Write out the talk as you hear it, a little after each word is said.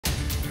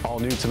All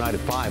new tonight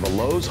at 5, a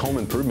Lowe's home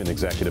improvement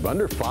executive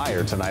under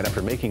fire tonight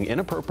after making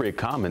inappropriate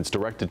comments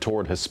directed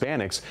toward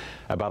Hispanics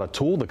about a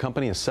tool the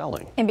company is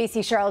selling.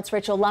 NBC Charlotte's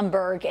Rachel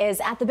Lumberg is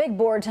at the big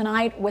board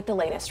tonight with the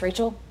latest.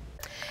 Rachel.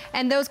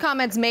 And those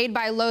comments made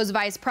by Lowe's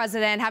vice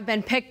president have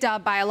been picked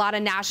up by a lot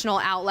of national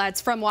outlets,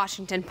 from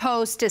Washington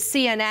Post to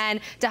CNN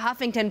to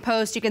Huffington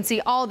Post. You can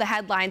see all the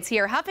headlines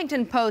here.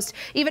 Huffington Post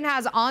even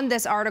has on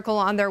this article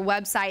on their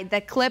website the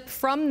clip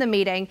from the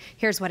meeting.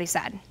 Here's what he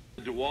said.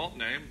 DeWalt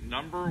name,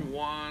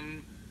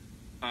 #1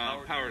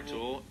 power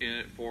tool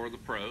for the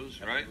pros,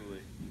 right? Absolutely.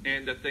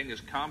 And the thing is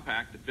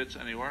compact, it fits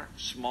anywhere,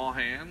 small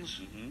hands,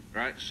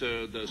 right?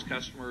 So those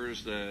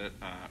customers that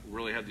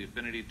really have the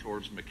affinity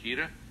towards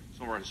Makita,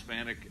 some of our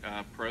Hispanic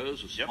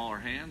pros with smaller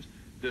hands,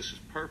 this is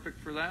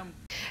perfect for them.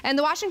 And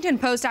the Washington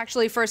Post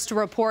actually first to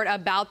report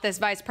about this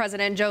Vice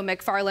President Joe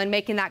McFarland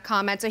making that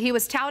comment. So he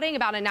was touting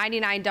about a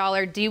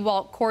 $99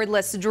 DeWalt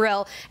cordless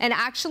drill and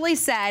actually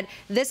said,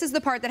 this is the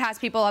part that has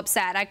people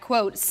upset. I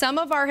quote, "Some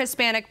of our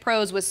Hispanic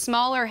pros with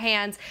smaller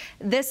hands,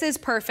 this is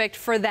perfect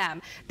for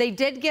them." They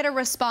did get a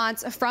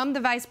response from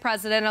the Vice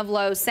President of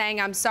Lowe's saying,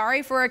 "I'm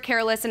sorry for a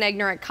careless and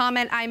ignorant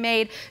comment I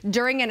made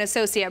during an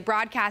associate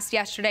broadcast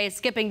yesterday."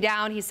 Skipping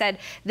down, he said,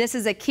 "This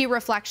is a key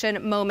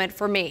reflection moment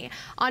for me."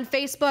 On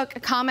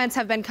Facebook, comments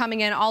have been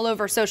coming in all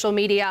over social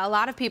media. A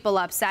lot of people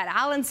upset.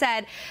 Alan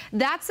said,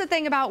 "That's the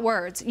thing about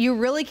words. You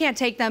really can't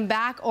take them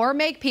back or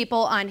make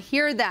people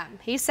unhear them."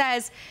 He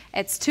says,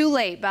 "It's too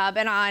late, bub."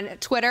 And on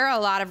Twitter, a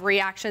lot of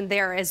reaction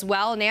there as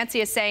well. Nancy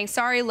is saying,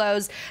 "Sorry,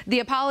 Lowe's. The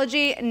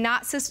apology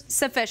not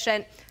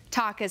sufficient.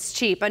 Talk is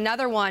cheap."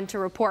 Another one to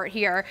report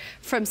here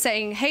from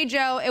saying, "Hey,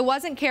 Joe, it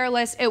wasn't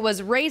careless. It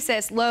was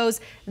racist. Lowe's,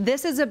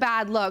 this is a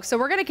bad look." So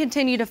we're going to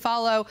continue to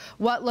follow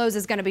what Lowe's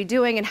is going to be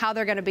doing and how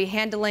they're going to be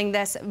handling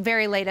this.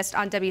 Very latest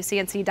on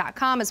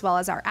WCNC.com, as well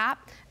as our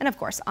app and, of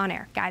course, on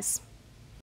air. Guys.